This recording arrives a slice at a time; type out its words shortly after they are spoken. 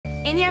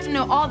And you have to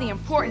know all the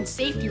important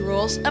safety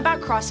rules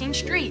about crossing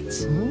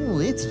streets. Oh,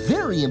 it's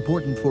very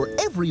important for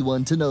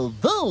everyone to know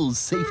those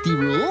safety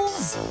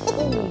rules.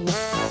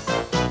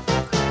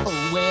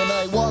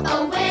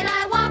 Oh, when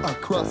I walk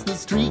across the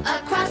street.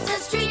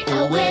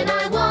 Oh, when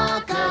I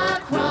walk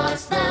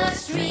across the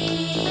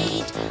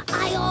street,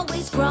 I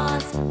always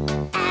cross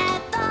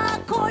at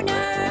the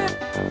corner.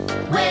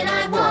 When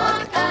I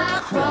walk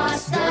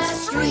across the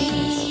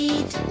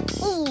street.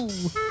 Oh,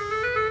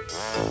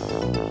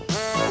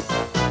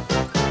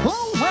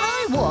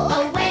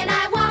 when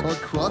I walk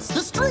across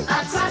the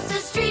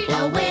street.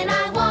 Oh, when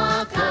I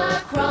walk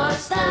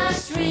across the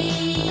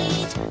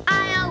street,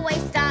 I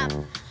always stop,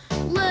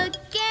 look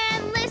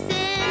and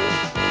listen.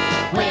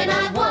 when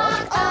I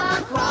walk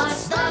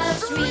across the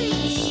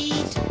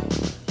street.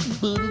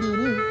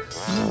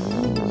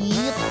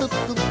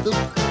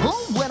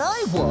 Oh, when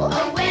I walk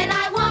Oh, when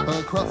I walk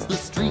across the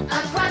street.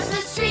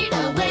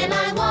 Oh, when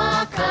I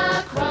walk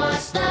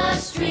across the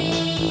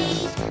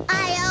street.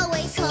 I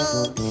always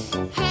hold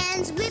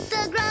hands with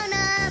the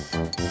grown-up.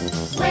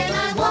 When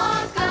I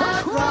walk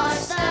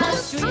across the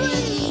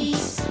street.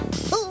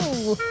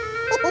 Oh.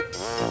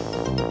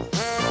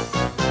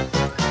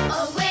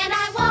 Oh, when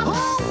I walk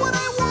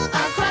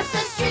across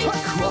the street.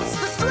 Across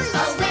the street.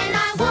 Oh, when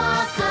I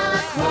walk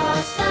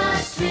across the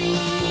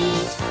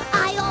street.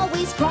 I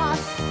always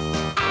cross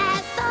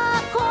at the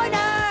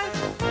corner.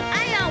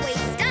 I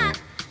always stop,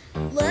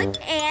 look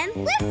and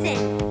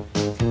listen.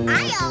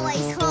 I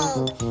always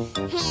hold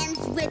hands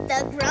with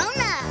the grown-up.